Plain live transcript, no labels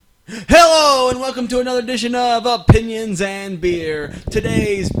Hello and welcome to another edition of Opinions and Beer.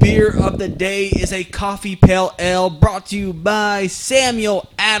 Today's beer of the day is a coffee pale ale brought to you by Samuel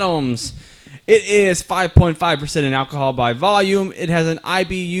Adams. It is 5.5% in alcohol by volume. It has an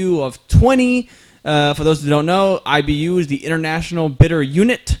IBU of 20. For those who don't know, IBU is the International Bitter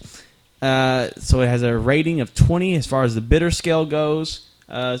Unit. So it has a rating of 20 as far as the bitter scale goes.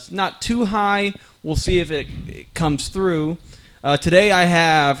 It's not too high. We'll see if it comes through. Today I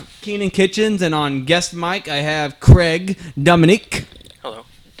have Keenan Kitchens, and on guest mic I have Craig Dominique. Hello.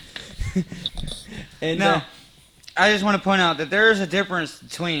 And now, I just want to point out that there is a difference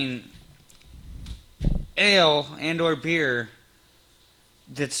between ale and or beer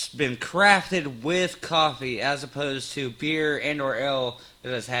that's been crafted with coffee as opposed to beer and or ale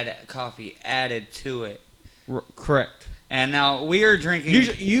that has had coffee added to it. Correct. And now we are drinking...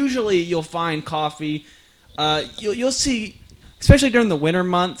 Usually you'll find coffee, you'll see... Especially during the winter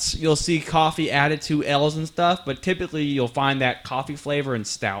months, you'll see coffee added to ales and stuff, but typically you'll find that coffee flavor in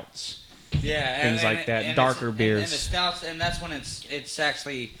stouts. Yeah, things like that, darker beers. And the stouts, and that's when it's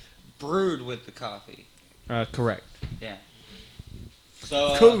actually brewed with the coffee. Correct. Yeah.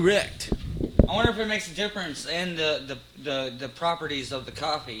 So correct. I wonder if it makes a difference in the properties of the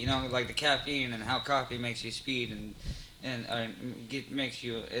coffee. You know, like the caffeine and how coffee makes you speed and makes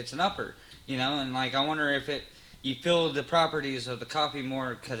you. It's an upper. You know, and like I wonder if you feel the properties of the coffee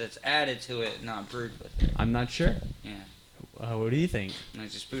more because it's added to it, not brewed with it. I'm not sure. Yeah. What do you think? I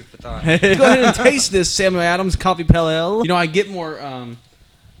just food for thought. Go ahead and taste this Samuel Adams Coffee Pale Ale. You know, I get more...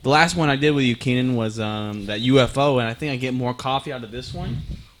 the last one I did with you, Keenan, was that UFO, and I think I get more coffee out of this one.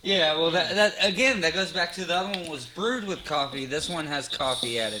 Yeah, well, that goes back to the other one was brewed with coffee. This one has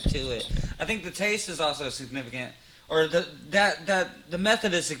coffee added to it. I think the taste is also significant. Or the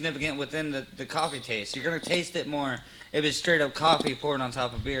method is significant within the coffee taste. You're gonna taste it more if it's straight up coffee poured on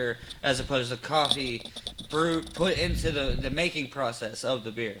top of beer, as opposed to coffee brewed put into the making process of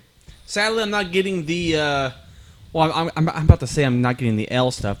the beer. Sadly, I'm not getting the. Well, I'm about to say I'm not getting the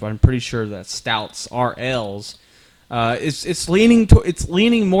ale stuff, but I'm pretty sure that stouts are ales. It's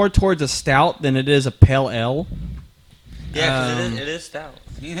leaning more towards a stout than it is a pale ale. Yeah, because it is stout.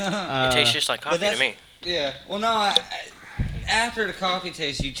 Yeah. It tastes just like coffee to me. Yeah. Well, no. After the coffee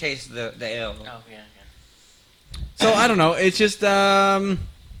taste, you taste the ale. Oh yeah. So I don't know. It's just that's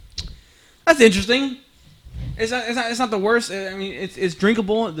interesting. It's not the worst. I mean, it's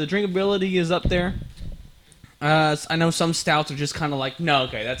drinkable. The drinkability is up there. I know some stouts are just kind of like, no,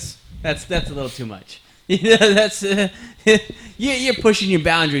 okay, that's a little too much. That's you're pushing your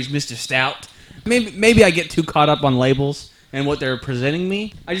boundaries, Mr. Stout. Maybe I get too caught up on labels and what they're presenting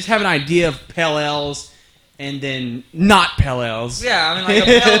me. I just have an idea of pale ales and then not pale ales. Yeah, I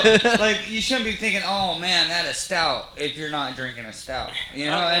mean, like you shouldn't be thinking, oh man, that is stout if you're not drinking a stout. You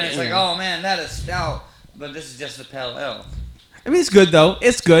know, and it's like, oh man, that is stout, but this is just a pale ale. I mean, it's good though.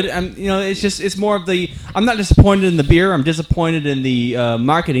 It's good. It's more of the. I'm not disappointed in the beer. I'm disappointed in the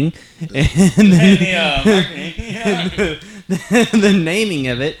marketing and the naming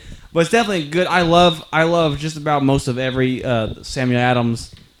of it. But it's definitely good. I love just about most of every Samuel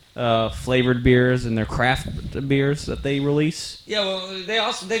Adams flavored beers and their craft beers that they release. Yeah, well,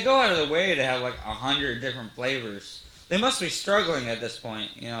 they go out of their way to have like 100 different flavors. They must be struggling at this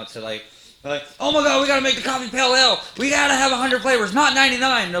point, you know, to like, oh my god, we gotta make the coffee pale ale. We gotta have 100 flavors, not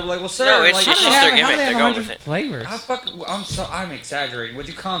 99. They're like, well, sir, no, it's like, just their gimmick. They're going with it. Flavors. I'm exaggerating. Would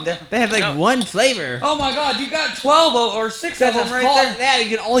you calm down? They have like one flavor. Oh my god, you got 12 or 6 of them right there. That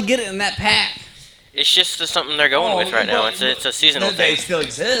you can only get it in that pack. It's just something they're going with right now. It's a seasonal They thing. still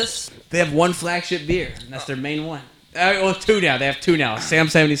exist. They have one flagship beer, and that's their main one. Well, two now. They have two now. Sam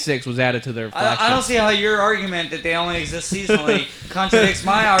 76 was added to their flagship. I don't see how your argument that they only exist seasonally contradicts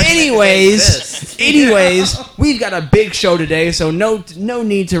my argument. Anyways, we've got a big show today, so no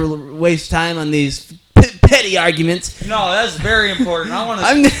need to waste time on these petty arguments. No, that's very important. I want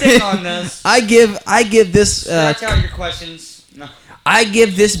to stick on this. I give this. Scratch out your questions. No. I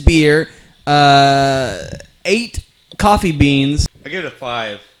give this beer 8 coffee beans. I give it a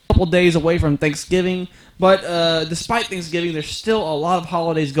 5. A couple days away from Thanksgiving. But despite Thanksgiving, there's still a lot of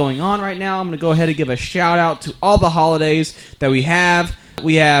holidays going on right now. I'm going to go ahead and give a shout-out to all the holidays that we have.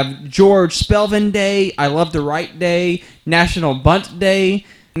 We have George Spelvin Day, I Love to Write Day, National Bunt Day,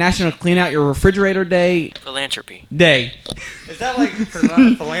 National Clean Out Your Refrigerator Day. Philanthropy. Day. Is that like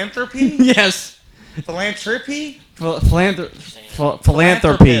philanthropy? Yes. Philanthropy? Philanthropy.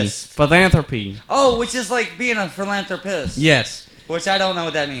 Oh, which is like being a philanthropist. Yes. Which I don't know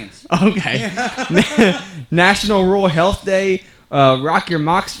what that means. Okay. National Rural Health Day, Rock Your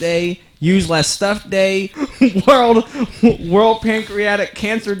Mocks Day, Use Less Stuff Day, World Pancreatic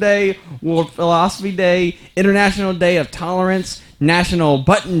Cancer Day, World Philosophy Day, International Day of Tolerance, National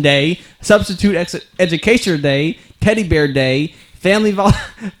Button Day, Substitute Education Day, Teddy Bear Day, Family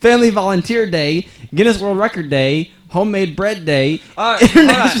Volunteer Day, Guinness World Record Day, Homemade Bread Day,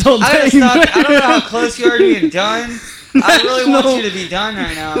 International Day. I don't know how close you are to being done. I really want you to be done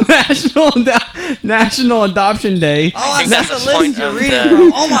right now. National Adoption Day. Oh, think that's that's the the list point you're of reading the-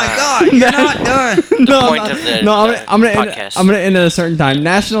 from. Oh my God, you're not done. The point of the I'm gonna podcast. I'm gonna end at a certain time.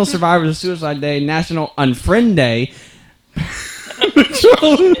 National Survivors of Suicide Day, National Unfriend Day,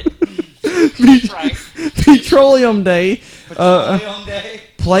 Petroleum Day, Petroleum Day.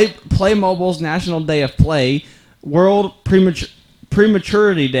 Playmobil's National Day of Play, World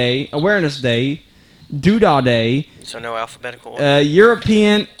Prematurity Day, Awareness Day, Doodah Day, So no alphabetical order.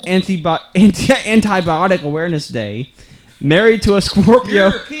 European Antibiotic Awareness Day, Married to a Scorpio.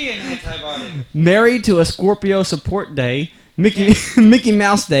 European antibiotic. Married to a Scorpio Support Day, Mickey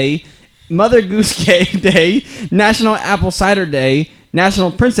Mouse Day, Mother Goose Day, National Apple Cider Day,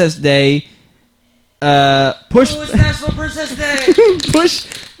 National Princess Day, Push Oh, it's National Princess Day.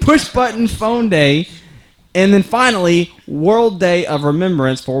 Push Button Phone Day, and then finally World Day of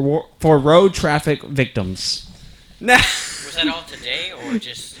Remembrance for road traffic victims. Now, Was that all today, or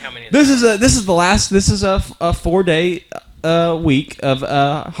just how many? this is a 4-day week of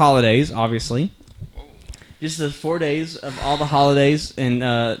holidays, obviously. Just the 4 days of all the holidays and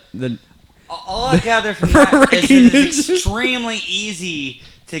the. All I gather from that is that Breaking it's news. extremely easy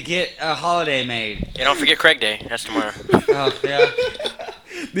to get a holiday made. Yeah, don't forget Craig Day. That's tomorrow. Oh yeah.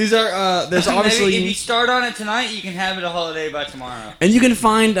 These are there's obviously, Maybe if you start on it tonight, you can have it a holiday by tomorrow. and you can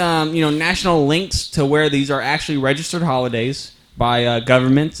find national links to where these are actually registered holidays by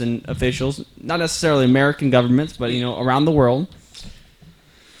governments and officials, not necessarily American governments, but around the world.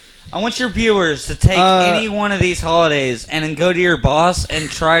 I want your viewers to take any one of these holidays and then go to your boss and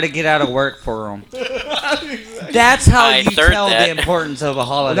try to get out of work for them. That's how I you third tell that. the importance of a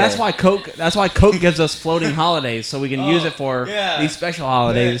holiday. That's why Coke gives us floating holidays, so we can use it for yeah. these special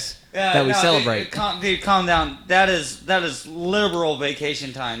holidays that we celebrate. Dude, calm down. That is liberal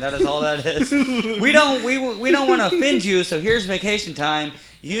vacation time. That is all that is. we don't want to offend you, so here's vacation time.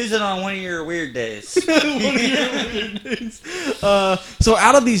 Use it on one of your weird days. So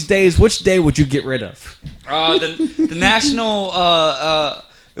out of these days, which day would you get rid of? The national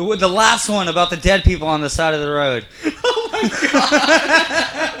the last one about the dead people on the side of the road.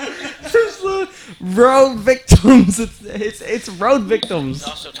 Road victims. It's road victims. He's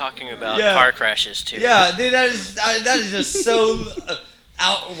also talking about Yeah. car crashes too. Yeah, dude, that is just so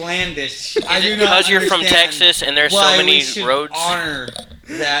outlandish. I do not Because you're from understand Texas and there's so why many we should roads. honor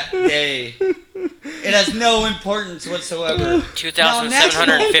that day. It has no importance whatsoever.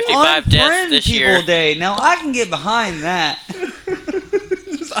 2,755 deaths Unfriend this People year. Day. Now I can get behind that.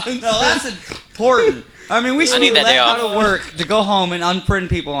 No, that's important. I mean, we should need be that let day out off. of work to go home and unfriend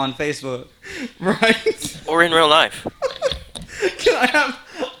people on Facebook. Right? Or in real life. I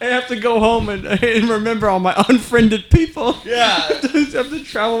have to go home and remember all my unfriended people. Yeah. I have to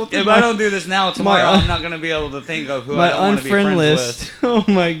travel through If I don't do this now, tomorrow my- I'm not going to be able to think of who I my don't want to be unfriend friends list. Oh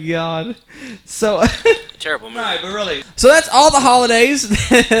my god. So Terrible movie. with. Right, but really, So that's all the holidays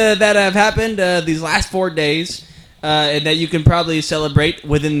that have happened these last 4 days, and that you can probably celebrate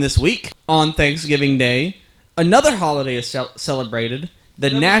within this week. On Thanksgiving Day, another holiday is celebrated, the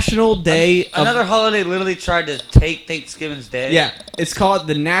National Day of... another holiday literally tried to take Thanksgiving's Day. Yeah, it's called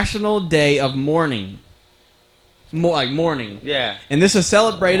the National Day of Mourning. Like mourning. Yeah. And this is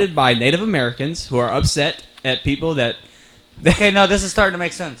celebrated by Native Americans who are upset at people that... Okay, no, this is starting to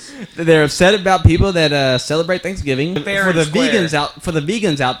make sense. They're upset about people that celebrate Thanksgiving. Fair For the and square.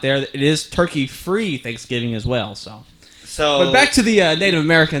 vegans out there, it is turkey-free Thanksgiving as well. So, So, but back to the Native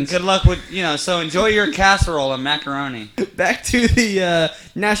Americans. good luck with, so enjoy your casserole and macaroni. Back to the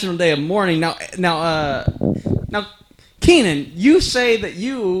National Day of Mourning. Now, Keenan, you say that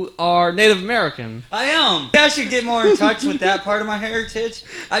you are Native American. I am. I should get more in touch with that part of my heritage.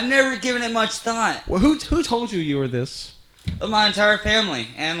 I've never given it much thought. Well, who told you were this? Of my entire family.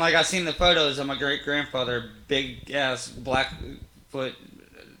 And, like, I've seen the photos of my great-grandfather, big-ass Blackfoot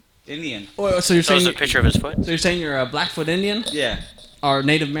Indian. Oh, so you're Shows saying a picture of his foot. so you're saying you're a Blackfoot Indian Yeah. or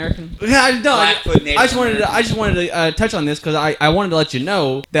Native American? Yeah, I know. Blackfoot Native I just wanted to touch on this because I wanted to let you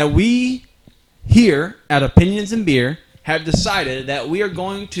know that we here at Opinions and Beer have decided that we're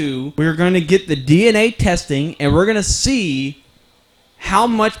going to get the DNA testing and we're going to see how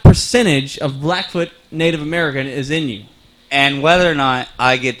much percentage of Blackfoot Native American is in you. And whether or not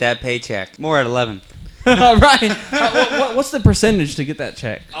I get that paycheck. More at 11. Right. What's the percentage to get that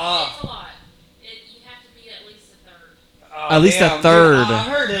check? It's a lot. You have to be at least a third. At least a damn, third. Dude, I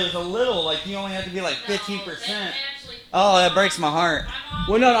heard it was a little. Like you only have to be like 15%. Actually, Oh, that breaks my heart.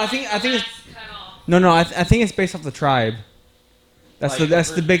 Well, no, I think it's cut off. no. I think it's based off the tribe. That's Like,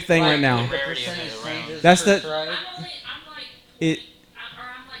 the big thing like, right now. the Rarity of percentage it changes That's per the- tribe. I'm like, It.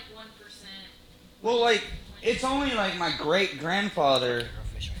 I'm like 1%. Well, like it's only like my great grandfather,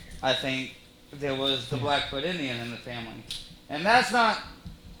 I think, there was the Blackfoot Indian in the family, and that's not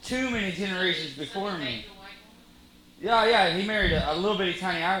too many generations before me. Yeah, he married a little bitty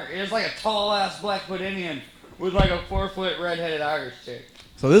tiny Irish. It was like a tall ass Blackfoot Indian with like a 4-foot redheaded Irish chick.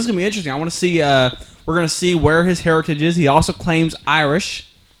 So this is gonna be interesting. I want to see. We're gonna see where his heritage is. He also claims Irish.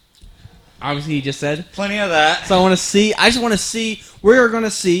 Obviously, he just said. Plenty of that. So I want to see. I just want to see. We're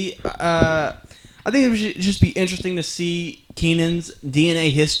gonna see. I think it should just be interesting to see Keenan's DNA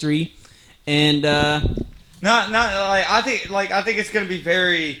history, and Not like I think it's gonna be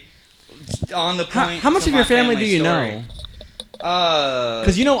very on the point. how much to of your my family do you story. know?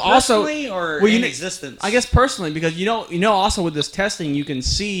 Because you know also- personally or well, you in know- existence. I guess personally, because you know also with this testing, you can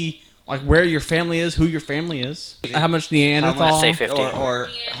see like where your family is, who your family is, how much Neanderthal. Say 50. or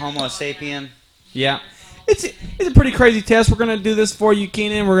Homo sapien. Yeah, it's a pretty crazy test. We're gonna do this for you,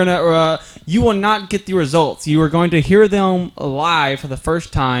 Keenan. We're gonna you will not get the results. You are going to hear them live for the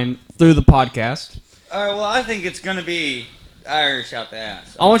first time through the podcast. All right. Well, I think it's gonna be Irish out the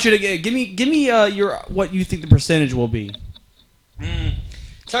ass. I want you to give me your what you think the percentage will be.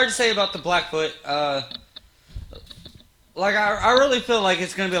 It's hard to say about the Blackfoot. Like I really feel like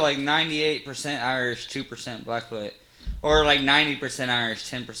it's gonna be like 98% Irish, 2% Blackfoot, or like 90% Irish,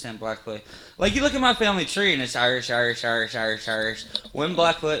 10% Blackfoot. Like you look at my family tree and it's Irish, Irish, Irish, Irish, Irish. One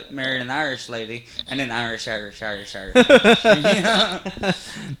Blackfoot married an Irish lady, and then Irish, Irish, Irish, Irish. Yeah.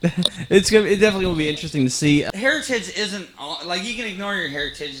 It definitely will be interesting to see. Heritage isn't like you can ignore your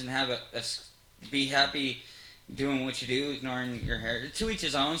heritage and have be happy doing what you do, ignoring your heritage. To each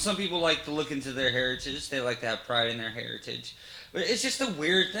his own. Some people like to look into their heritage. They like to have pride in their heritage. But it's just a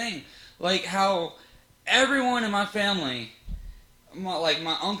weird thing. Like how everyone in my family,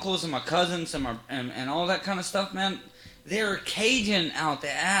 my uncles and my cousins and all that kind of stuff, man, they're Cajun out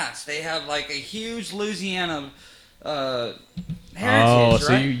the ass. They have like a huge Louisiana heritage, So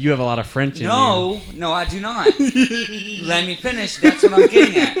right? you have a lot of French in you. No, I do not. Let me finish. That's what I'm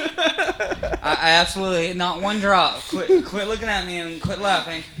getting at. I absolutely not one drop. Quit looking at me and quit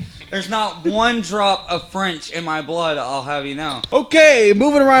laughing. There's not one drop of French in my blood. I'll have you know. Okay,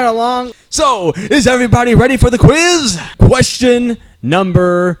 moving right along. So, is everybody ready for the quiz? Question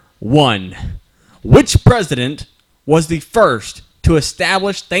number 1. Which president was the first to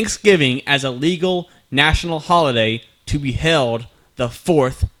establish Thanksgiving as a legal national holiday to be held the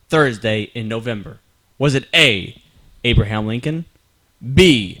fourth Thursday in November? Was it A, Abraham Lincoln,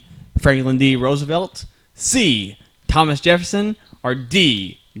 B, Franklin D. Roosevelt, C, Thomas Jefferson, or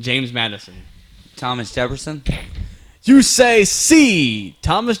D, James Madison? Thomas Jefferson. You say C,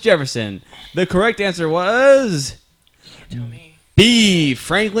 Thomas Jefferson. The correct answer was B,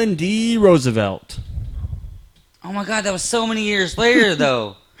 Franklin D. Roosevelt. Oh my God, that was so many years later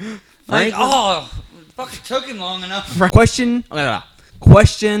though. Like, fucking took him long enough.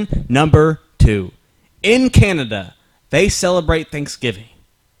 Question number 2. In Canada, they celebrate Thanksgiving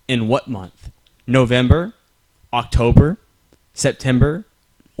in what month? November, October, September,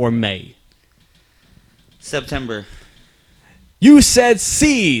 or May? September. You said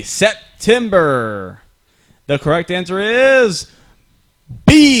C, September. The correct answer is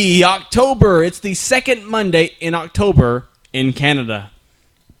B, October. It's the second Monday in October in Canada.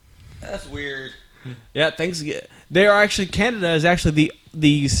 That's weird. Yeah, Thanksgiving. Canada is actually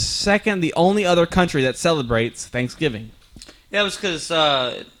the only other country that celebrates Thanksgiving. Yeah, it was because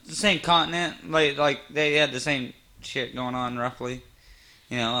the same continent, like they had the same shit going on roughly.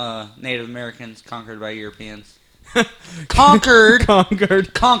 You know, Native Americans conquered by Europeans. Conquered.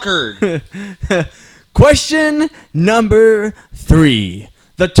 Question number 3.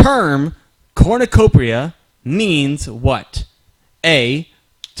 The term cornucopia means what? A,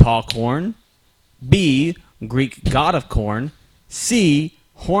 tall corn. B, Greek god of corn. C,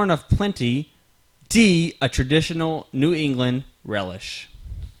 horn of plenty. D, a traditional New England relish.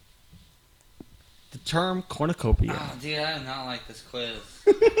 The term cornucopia. Oh, dude, I do not like this quiz.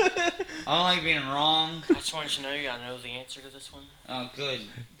 I don't like being wrong. I just wanted you to know I know the answer to this one. Oh, good.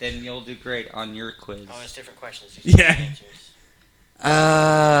 Then you'll do great on your quiz. Oh, it's different questions. Yeah.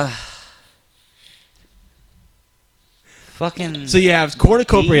 Fucking. So you have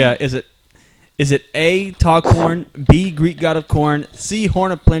cornucopia. Is it Is it A, tall corn, B, Greek god of corn, C,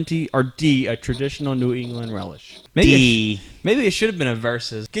 horn of plenty, or D, a traditional New England relish? Maybe it should have been a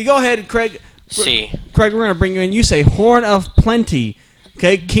versus. Okay, go ahead, Craig. C. Craig, we're going to bring you in. You say horn of plenty.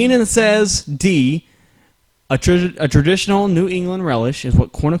 Okay, Keenan says D, a traditional New England relish is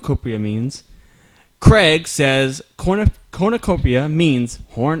what cornucopia means. Craig says cornucopia means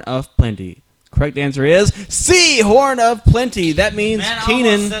horn of plenty. Correct answer is C, horn of plenty. That means Man, I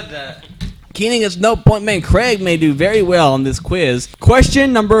Keenan. almost said that. Keenan gets no point. Man, Craig may do very well on this quiz.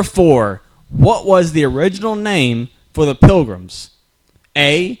 Question number 4. What was the original name for the Pilgrims?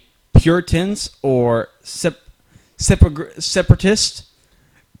 A, Puritans or separatists.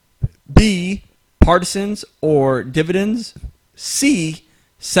 B, partisans or dividends. C,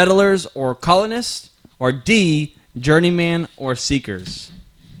 settlers or colonists. Or D, journeyman or seekers.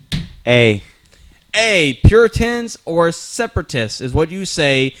 A. A, Puritans or separatists is what you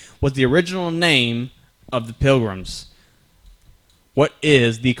say was the original name of the Pilgrims. What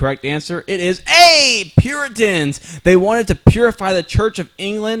is the correct answer? It is A, Puritans. They wanted to purify the Church of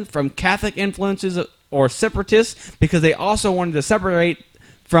England from Catholic influences or separatists because they also wanted to separate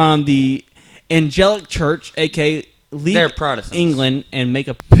from the Angelic Church, aka leave They're Protestants. England and make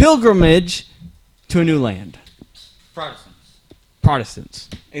a pilgrimage to a new land. Protestants.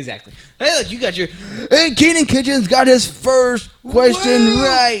 Exactly. Hey, look, you got your... Hey, Keenan Kitchens got his first question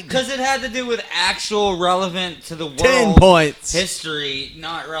right. Because it had to do with actual relevant to the world 10 points. history,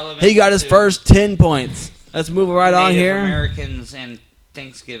 not relevant. He got his to first 10 points. Let's move right on Native here. Americans and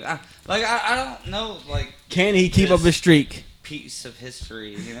Thanksgiving. I don't know, like, Can he keep up his streak? piece of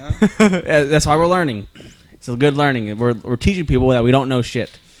history, you know? That's why we're learning. It's a good learning. We're teaching people that we don't know shit.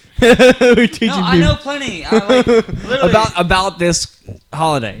 We're teaching No, I people know plenty. I like literally about this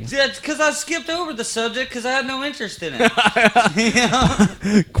holiday. That's because I skipped over the subject because I had no interest in it. You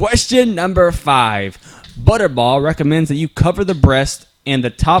know? Question number 5. Butterball recommends that you cover the breast and the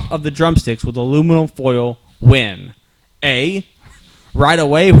top of the drumsticks with aluminum foil when? A, right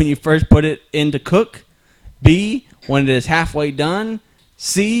away when you first put it in to cook. B, when it is halfway done.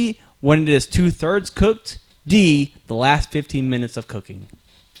 C, when it is 2/3 cooked. D, the last 15 minutes of cooking.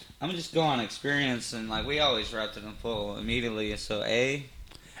 I'm gonna just go on experience and like we always wrap it in full immediately. So A.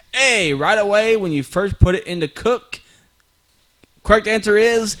 A, right away when you first put it in to cook. Correct answer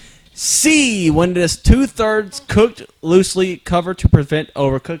is C, when it is 2/3 cooked, loosely covered to prevent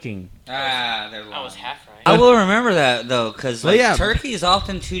overcooking. They're I was half right. I will remember that though, because Well, yeah. turkey is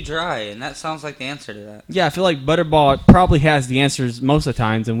often too dry, and that sounds like the answer to that. Yeah, I feel like Butterball probably has the answers most of the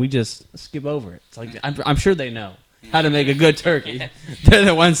times, and we just skip over it. It's like I'm sure they know how to make a good turkey. They're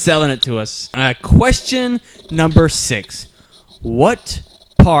the ones selling it to us. Question number 6. What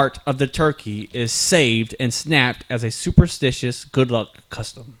part of the turkey is saved and snapped as a superstitious good luck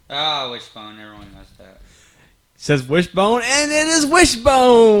custom? Oh, wishbone. Everyone knows that. It says wishbone, and it is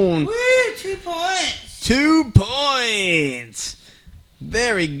wishbone. Woo! 2 points. 2 points.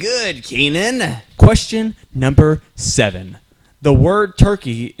 Very good, Keenan. Question number 7. The word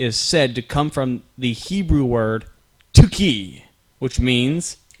turkey is said to come from the Hebrew word tuki, which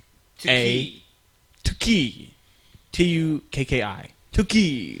means Tukki. tuki. Tukki.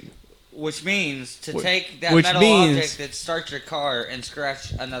 Tuki. Which means to Wh- take that which metal means- object that starts your car and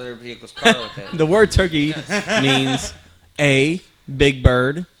scratch another vehicle's car with it. The word turkey means A, big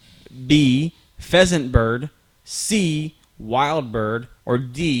bird, B, pheasant bird, C, wild bird, or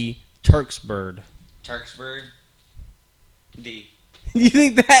D, Turk's bird. Turk's bird. D. You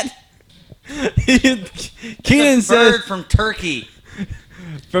think that? Keenan It's a says bird from Turkey.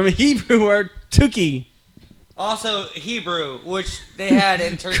 from a Hebrew word tuki. Also Hebrew, which they had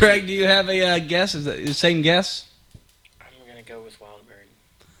in Turkey. Craig, do you have a guess? Is that the same guess? I'm gonna go with wild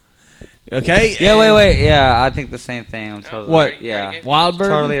bird. Okay. Yeah, and wait. Yeah, I think the same thing. I'm totally, What? Yeah. Wild bird.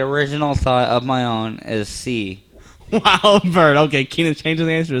 Totally original thought of my own is C. Wild bird. Okay, Keenan changes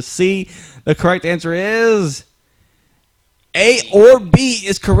the answer to C. The correct answer is A or B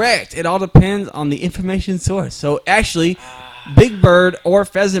is correct. It all depends on the information source. So actually, big bird or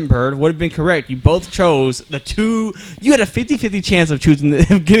pheasant bird would have been correct. You both chose the two. You had a 50-50 chance of choosing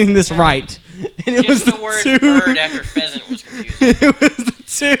of getting this right. And it was Just the the word two. bird after pheasant was confusing. It was the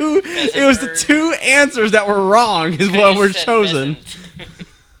two. Pheasant It was the bird. two answers that were wrong. Is what You were said chosen. pheasant.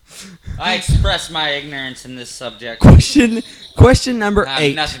 I express my ignorance in this subject. Question number I have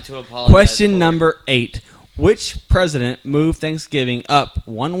 8. nothing to apologize Question for. number 8. Which president moved Thanksgiving up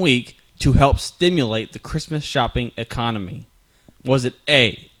 1 week to help stimulate the Christmas shopping economy? Was it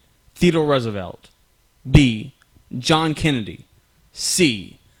A, Theodore Roosevelt, B, John Kennedy,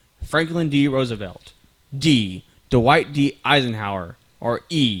 C, Franklin D. Roosevelt, D, Dwight D. Eisenhower, or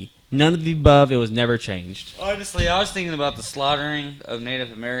E, None of the above. It was never changed. Honestly, I was thinking about the slaughtering of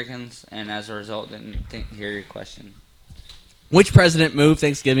Native Americans, and as a result, didn't hear your question. Which president moved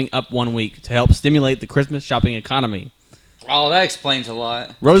Thanksgiving up 1 week to help stimulate the Christmas shopping economy? Oh, that explains a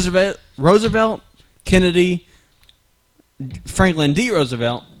lot. Roosevelt, Kennedy, Franklin D.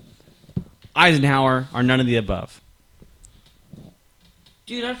 Roosevelt, Eisenhower, or none of the above.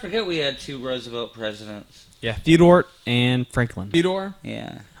 Dude, I forget we had 2 Roosevelt presidents. Yeah, Theodore and Franklin. Theodore?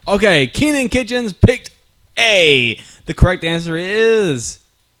 Yeah. Okay, Keenan Kitchens picked A. The correct answer is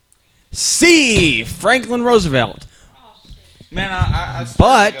C. Franklin Roosevelt. Oh, shit. Man, I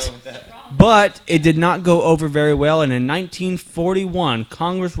But- to go with that. But it did not go over very well, and in 1941,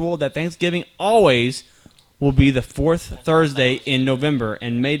 Congress ruled that Thanksgiving always will be the fourth Thursday in November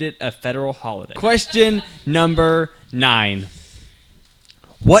and made it a federal holiday. Question number 9.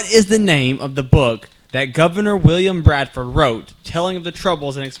 What is the name of the book that Governor William Bradford wrote telling of the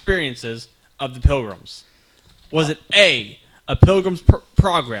troubles and experiences of the Pilgrims? Was it A, A Pilgrim's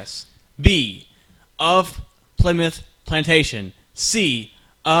Progress, B, Of Plymouth Plantation, C,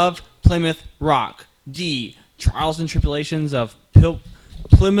 Of Plymouth Rock, D, Trials and Tribulations of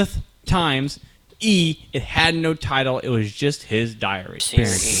Plymouth Times, E, it had no title, it was just his diary.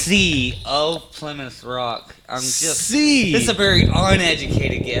 C of Plymouth Rock. I'm just. C. This is a very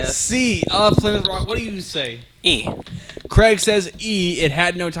uneducated guess. C, Of Plymouth Rock. What do you say? E. Craig says E, it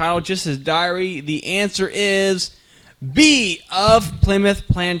had no title, just his diary. The answer is B, Of Plymouth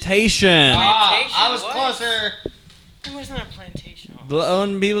Plantation. I was What? closer. It wasn't a plantation.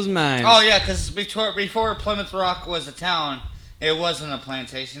 Blowing people's minds. Oh yeah, because before Plymouth Rock was a town, it wasn't a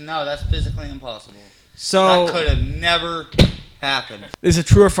plantation. No, that's physically impossible. So That could have never happened. this is a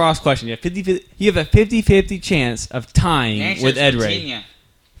true or false question. You have a 50-50 chance of tying with Ed Ray. Virginia.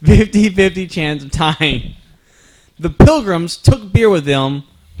 50-50 chance of tying. The Pilgrims took beer with them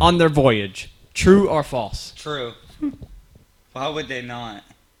on their voyage. True or false? True. Why would they not?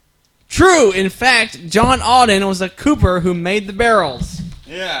 True. In fact, John Alden was a cooper who made the barrels.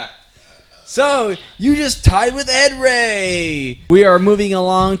 Yeah. So, you just tied with Ed Ray. We are moving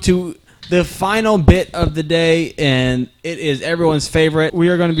along to the final bit of the day, and it is everyone's favorite. We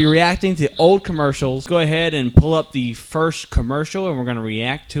are going to be reacting to old commercials. Go ahead and pull up the first commercial, and we're going to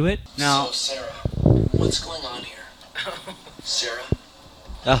react to it. Now. So, Sarah, what's going on here? Sarah?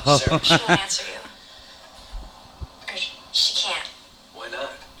 Oh. Sarah? She won't answer you. Or she can't. Why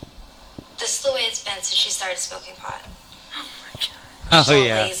not? This is the way it's been since she started smoking pot. Oh She's all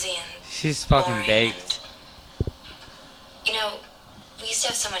yeah. lazy and She's fucking boring baked. and- you know, we used to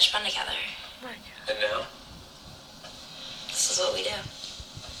have so much fun together. And now? This is what we do.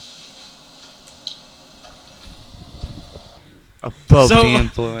 Above So- the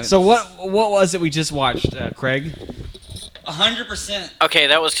influence. So what was it we just watched, Craig? 100%. Okay,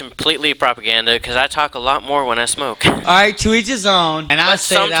 that was completely propaganda because I talk a lot more when I smoke. All right, to each his own. And I But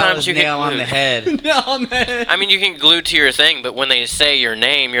say that sometimes was you get nail on the glued. head. No, man. I mean, you can glue to your thing, but when they say your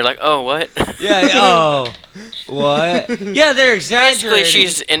name, you're like, oh, what? Yeah. Oh. What? Yeah, they're Basically, exaggerating.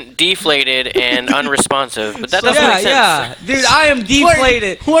 she's deflated and unresponsive, but that doesn't Yeah, make sense. yeah, dude, I am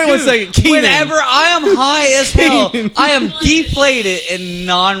deflated. Wait 1 Dude, second, Keenan. Whenever I am high as hell, Keenan. I am deflated and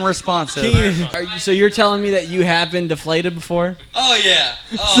non-responsive. So you're telling me that you have been deflated before? Oh yeah,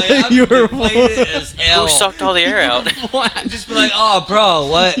 oh yeah, I'm You were deflated as hell. Who sucked all the air out? Just be like, oh, bro,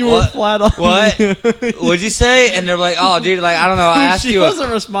 what? You were What? flat on. What? What'd you say? And they're like, oh, dude, like I don't know. I asked She you.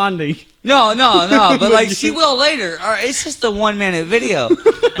 wasn't responding. No, but like she will later. All right, it's just a 1 minute video.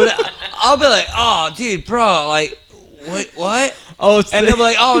 But I'll be like, oh, dude, bro, like, what? Oh, it's And they'll be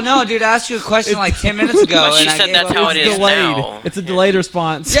like, oh no, dude, I asked you a question like 10 minutes ago. But she and I said gave that's up. how it is delayed. now. It's a delayed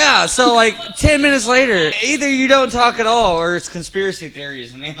response. Yeah, so like 10 minutes later, either you don't talk at all or it's conspiracy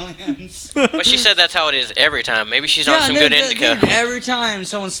theories and aliens. But she said that's how it is every time. Maybe she's on some dude, good indica. dude, every time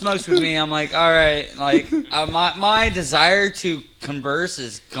someone smokes with me, I'm like, all right, like my desire to converse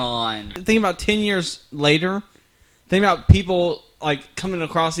is gone. Think about 10 years later. Think about people like coming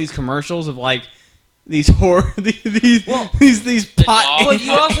across these commercials of like these horror, these pot, But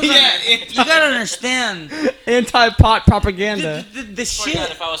you also you gotta understand anti-pot propaganda. the shit.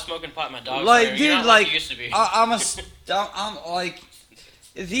 if I was smoking pot, my dog. Like, dude, like used to be. I'm like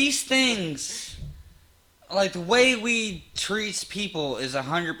these things. Like the way we treat people is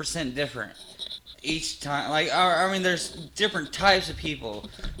 100% different each time. Like I mean, there's different types of people.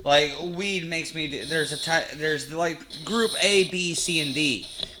 Like weed makes me. There's a type. There's like group A, B, C, and D.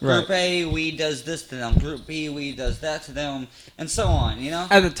 Group A, weed does this to them. Group B, weed does that to them, and so on. You know,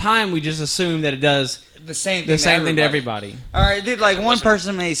 At the time, we just assumed that it does the same thing. the same thing to everybody. All right, dude. Like one wasn't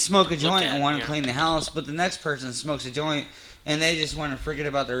person may smoke a joint at, and want to yeah. clean the house, but the next person smokes a joint and they just want to forget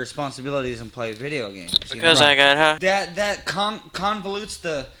about their responsibilities and play video games. Because I got high. That convolutes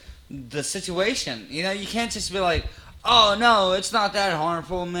the situation. You know, you can't just be like, oh no, it's not that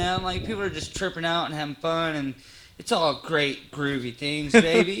harmful, man. Like, people are just tripping out and having fun, and it's all great groovy things,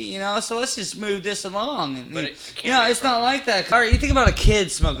 baby. You know, so let's just move this along. And, But it can't you know, be a it's not like that. All right, you think about a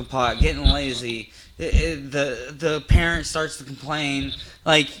kid smoking pot, getting lazy. The parent starts to complain,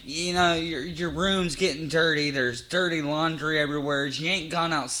 like, you know, your room's getting dirty, there's dirty laundry everywhere, you ain't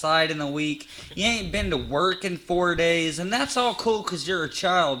gone outside in a week, you ain't been to work in 4 days, and that's all cool because you're a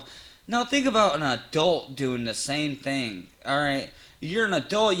child. Now think about an adult doing the same thing, alright? You're an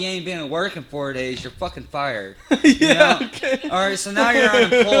adult, you ain't been to work in 4 days, you're fucking fired. You know? Okay. Alright, so now you're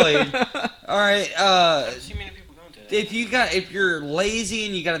unemployed. Alright, I see many people going to that. if you're lazy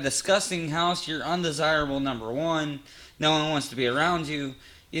and you got a disgusting house, you're undesirable, number one. No one wants to be around you.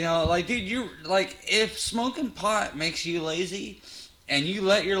 You know, like, dude, if smoking pot makes you lazy and you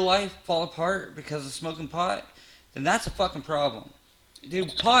let your life fall apart because of smoking pot, then that's a fucking problem.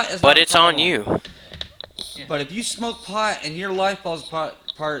 Dude, pot is But not a it's on problem. you. But if you smoke pot and your life falls apart,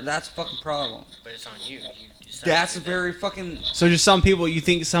 that's a fucking problem. But it's on you. That's a very fucking... So just you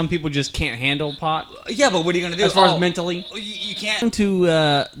think some people just can't handle pot? Yeah, but what are you going to do? As far as mentally? You can't... On to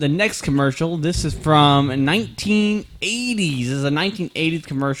the next commercial. This is from 1980s. This is a 1980s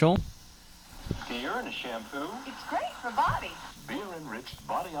commercial. Beer and a shampoo? It's great for body. Beer-enriched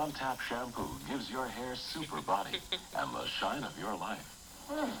Body on Tap shampoo gives your hair super body and the shine of your life.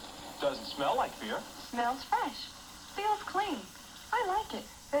 Doesn't smell like beer. Smells fresh. Feels clean. I like it.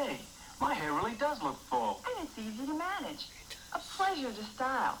 Hey, my hair really does look full. And it's easy to manage. A pleasure to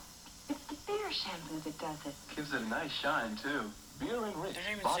style. It's the beer shampoo that does it. Gives it a nice shine, too. Beer-enriched Did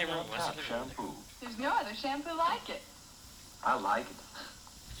I even Body say on wrong? Tap What's it? shampoo. There's no other shampoo like it. I like it.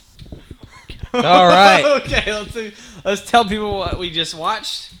 All right. Okay, let's tell people what we just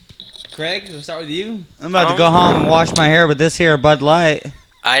watched. Craig, we'll start with you. I'm about to go home and wash my hair with this here Bud Light.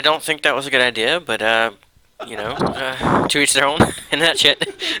 I don't think that was a good idea, but, you know, to each their own and that shit.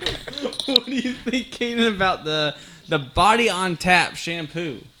 What do you think, Kaden, about the Body on Tap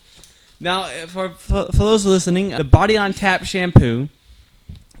shampoo? Now, for those listening, the Body on Tap shampoo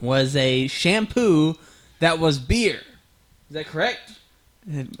was a that was beer. Is that correct?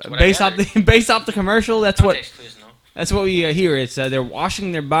 Based off the commercial, that's what we hear. It's they're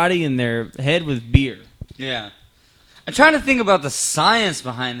washing their body and their head with beer. Yeah. I'm trying to think about the science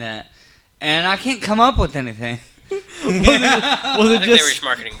behind that, and I can't come up with anything. Was I it think they were just just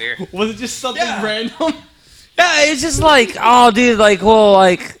marketing beer. was it just something random? Yeah, it's just like, oh, dude, like, well,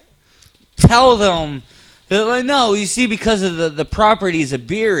 like, tell them. They're like, no, you see, because of the properties of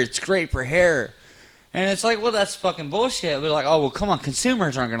beer, it's great for hair. And it's like, well, that's fucking bullshit. We're like, oh, well, come on,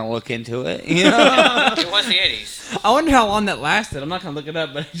 consumers aren't going to look into it, you know? It was the 80s. I wonder how long that lasted. I'm not gonna look it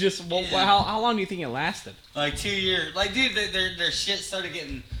up, but how long do you think it lasted? Like 2 years. Like, dude, their shit started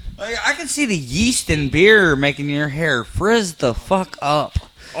getting... Like, I can see the yeast in beer making your hair frizz the fuck up.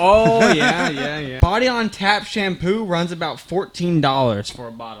 Oh yeah. Body on Tap shampoo runs about $14 for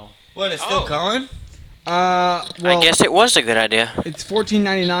a bottle. What, it's still going? Well, I guess it was a good idea. it's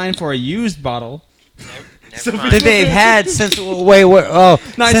 $14.99 for a used bottle. Never mind. That they've had since, since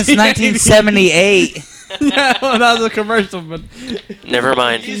 1978. Yeah, well, that was a commercial, but Never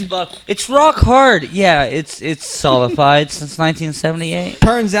mind. It's rock hard. Yeah, it's solidified since 1978.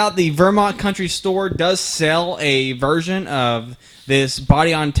 turns out the Vermont Country Store does sell a version of this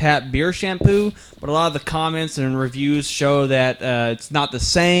Body on Tap beer shampoo, but a lot of the comments and reviews show that it's not the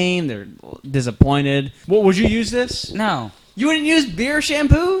same. They're disappointed. What, would you use this? No. You wouldn't use beer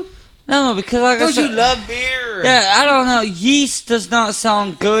shampoo? No, because like I said, love beer? yeah, I don't know. Yeast does not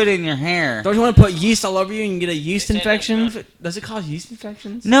sound good in your hair. Don't you want to put yeast all over you and get a yeast infection? Does it cause yeast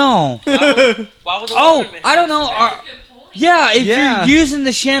infections? No. Why would the Oh, woman I don't know. Yeah, if Yeah. you're using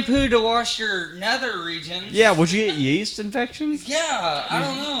the shampoo to wash your nether regions. Yeah, would you get yeast infections? Yeah, I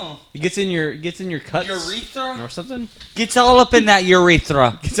don't know. It gets in your cuts Urethra? or something. Gets all up in that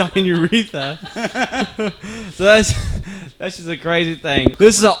urethra. Gets on your urethra. So that's just a crazy thing.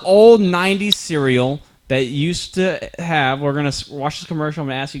 This is an old '90s cereal that used to have. We're gonna watch this commercial. I'm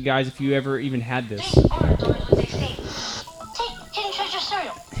gonna ask you guys if you ever even had this. Hidden treasure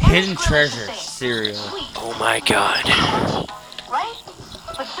cereal. Hidden treasure cereal. Sweet, Oh my god. right?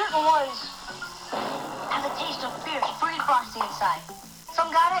 But certain ones have a taste of fierce, pretty frosty inside.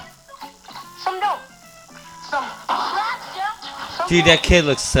 Some got it, some don't. Some slaps ya, some Dude, don't. that kid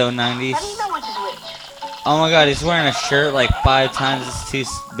looks so 90s. How do you know which is which? Oh my god, he's wearing a shirt like 5 times as too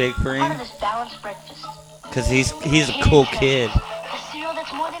big for Part of him. this balanced breakfast. Because he's a cool kid. A cereal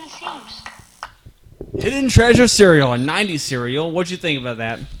that's more than it seems. Hidden Treasure cereal, a 90s cereal. What'd you think about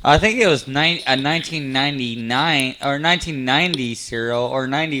that? I think it was a 1999 or 1990 cereal or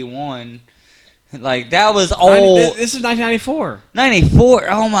 91. Like that was old. This is 1994. 94.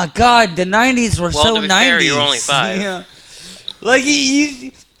 Oh my God, the 90s were Well, so to be 90s. fair, you were only 5. Yeah.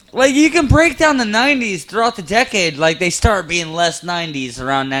 Like you can break down the 90s throughout the decade. Like they start being less 90s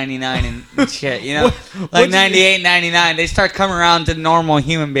around 99 and shit. You know, What like do you- 98, 99. They start coming around to normal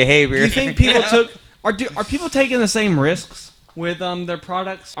human behavior. Do you think people know? are people taking the same risks with their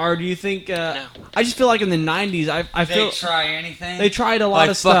products, or do you think? No. I just feel like in the 90s, I They feel try anything. they tried a lot like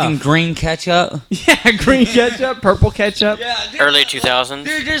of stuff. fucking green ketchup. Yeah, green ketchup, purple ketchup. Yeah, dude, Early 2000s.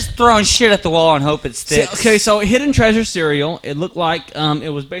 They're just throwing shit at the wall and hope it sticks. Okay, so Hidden Treasure cereal. It looked like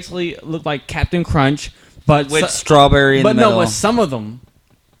it was basically looked like Captain Crunch, but with strawberry in but the middle. no, with some of them.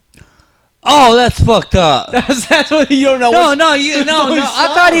 Oh, that's fucked up. That's what you don't know. No, which- no, you no, Only no. I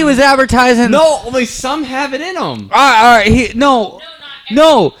some. thought he was advertising. No, only some have it in them. All right.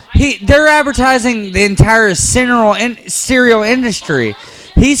 They're advertising the entire cereal industry.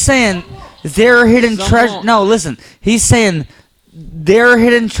 He's saying their hidden Some treasure. won't. No, listen. He's saying their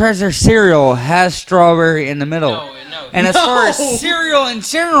hidden treasure cereal has strawberry in the middle. No. And as far as No. cereal in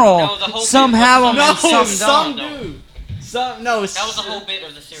general, No, the whole some thing- have them No, and some some don't. do. Some no. That was the whole bit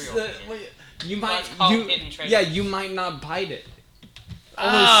of the cereal. You Well, might it's called Hidden Treasure. yeah, you might not bite it.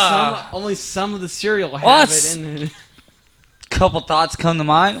 Only some of the cereal have What? it in it. Couple thoughts come to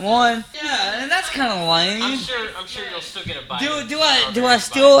mind. One, yeah, and that's kind of lame. I'm sure you'll still get a bite. Do I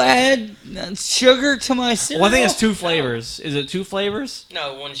still add sugar to my cereal? Well, I think it's 2 flavors. Is it 2 flavors?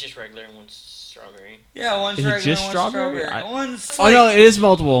 No, one's just regular and one's strawberry. Yeah, one's Is it regular, just one's strawberry? strawberry. One's Oh no, it is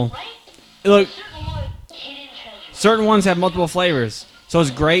multiple. Right? Look, Certain ones, hidden treasures. certain ones have multiple flavors. So it's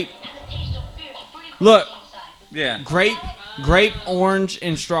grape. Have a taste of fierce, pretty Look. inside. yeah. Grape, orange,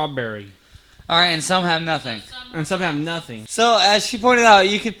 and strawberry. All right, and some have nothing. And some have nothing. So as she pointed out,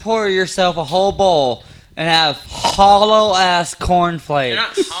 you could pour yourself a whole bowl and have hollow ass They're cornflakes.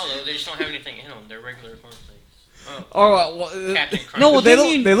 not hollow. They just don't have anything in them. They're regular cornflakes. Or Captain Crunch. No, well, They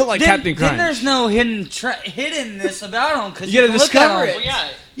then look like then, Captain Crunch. Then there's no hiddenness about them because You gotta can look discover at it. them. Well, yeah.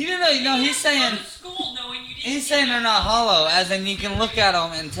 You don't know. No, he's saying School knowing you didn't he's saying they're not hollow, as in you can look at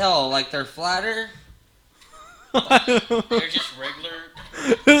them and tell like they're flatter. They're just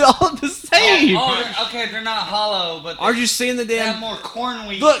regular. They're all the same. They're not hollow, but Aren't you seeing the they have damn? more corn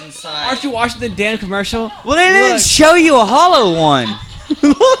wheat Look, inside. aren't you watching the damn commercial? Well, they didn't Look. show you a hollow one.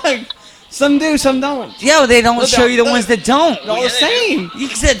 Look, some do, some don't. Yeah, but they don't Look, show you the look. ones that don't. They're all the same. You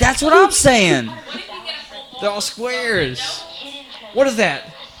said that's what I'm saying. What if you get a whole bowl They're all of squares. Hidden treasures. What is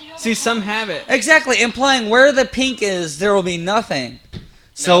that? See, some have it. Exactly, implying where the pink is, there will be nothing.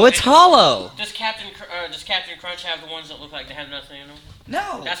 So No, it's hollow. Does Captain Crunch have the ones that look like they have nothing in them?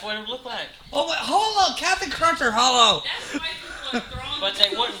 No. That's what it would look like. Oh, wait, hold on, Captain Crunch are hollow. That's why people are throwing But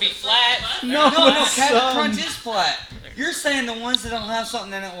they wouldn't be flat. No, No, no, but Captain some. Crunch is flat. You're saying the ones that don't have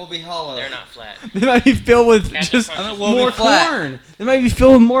something in it will be hollow. They're not flat. They might be filled with Captain just Crunch will be more flat. corn. They might be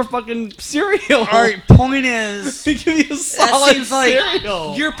filled with more fucking cereal. All right, point is, They give you a that solid seems like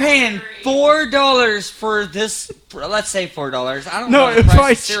cereal. you're paying $4 for this. Let's say $4. I don't No, know it the was price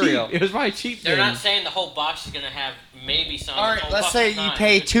probably of cereal. cheap. It was probably cheap. They're then. not saying the whole box is gonna have maybe some. All The right, whole let's box say is you not.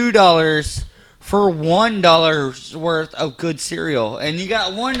 pay $2 for $1 worth of good cereal, and you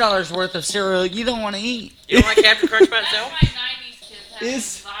got $1 worth of cereal you don't want to eat. You don't like Captain Crunch by itself?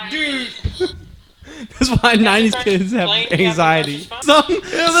 That's why 90s kids have It's- anxiety. That's why 90s Crunch kids have plain Captain anxiety. Crunch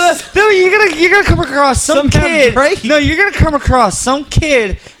is Some, No, you're gonna come across some Some have kid. grape. No, you're gonna come across some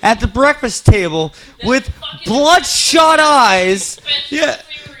kid at the breakfast table with bloodshot eyes. Yeah. Cereal.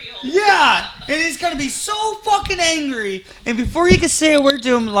 Yeah, and he's gonna be so fucking angry. And before you can say a word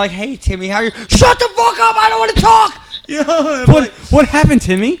to him, like, "Hey, Timmy, how are you?" Shut the fuck up! I don't want to talk. You know, what happened,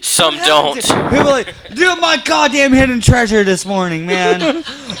 Timmy? Some don't. People like, dude, my goddamn hidden treasure this morning, man.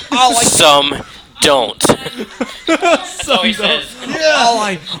 Some don't. That's all he says.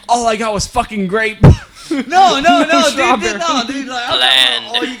 All I got was fucking grape. No, Strawberry. dude, like, Bland.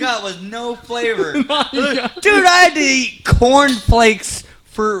 all you got was no flavor. Dude, I had to eat cornflakes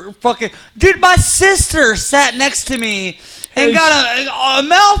for fucking. Dude, my sister sat next to me and got a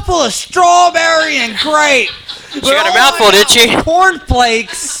mouthful of strawberry and grape. She got a mouthful, did she?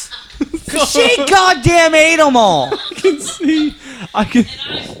 Cornflakes. 'Cause she goddamn ate them all. I can see. I can.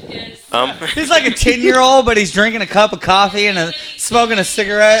 He's like a 10-year-old, but he's drinking a cup of coffee and smoking a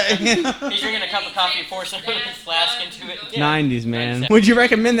cigarette. He's drinking a cup of coffee, pours some flask into it. Yeah. 90s, man. Would you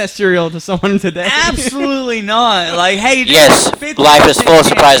recommend that cereal to someone today? Absolutely not. Like, hey, dude, Yes, 50% life is full of chance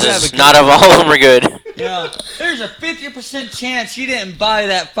you have a surprises. good- Not of all of them are good. Yeah, there's a 50% chance you didn't buy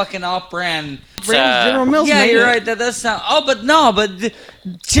that fucking off-brand brands General Mills Yeah, made you're it. right. That does sound. Oh, but no,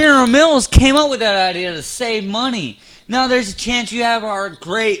 General Mills came up with that idea to save money. Now there's a chance you have our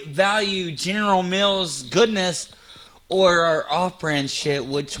great value General Mills goodness, or our off-brand shit,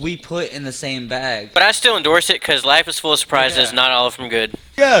 which we put in the same bag. But I still endorse it because life is full of surprises, Yeah. not all of them good.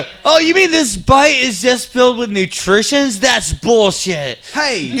 Yeah. Oh, you mean this bite is just filled with nutritions? That's bullshit.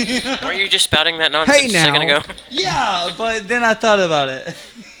 Hey, Weren't you just spouting that nonsense a second now. ago? Yeah, but then I thought about it.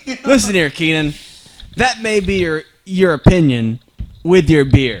 listen here, Keenan. That may be your opinion with your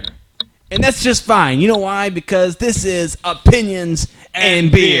beer, and that's just fine. You know why? Because this is opinions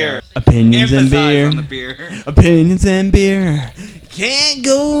and beer. Opinions and beer. On the beer. Opinions and beer. Can't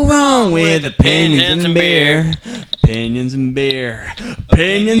go wrong with opinions and beer. Opinions and beer.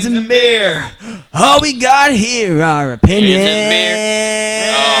 Opinions and beer. All we got here are opinions. and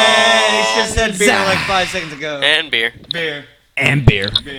beer. He just said beer like 5 seconds ago. And beer. Beer. And beer.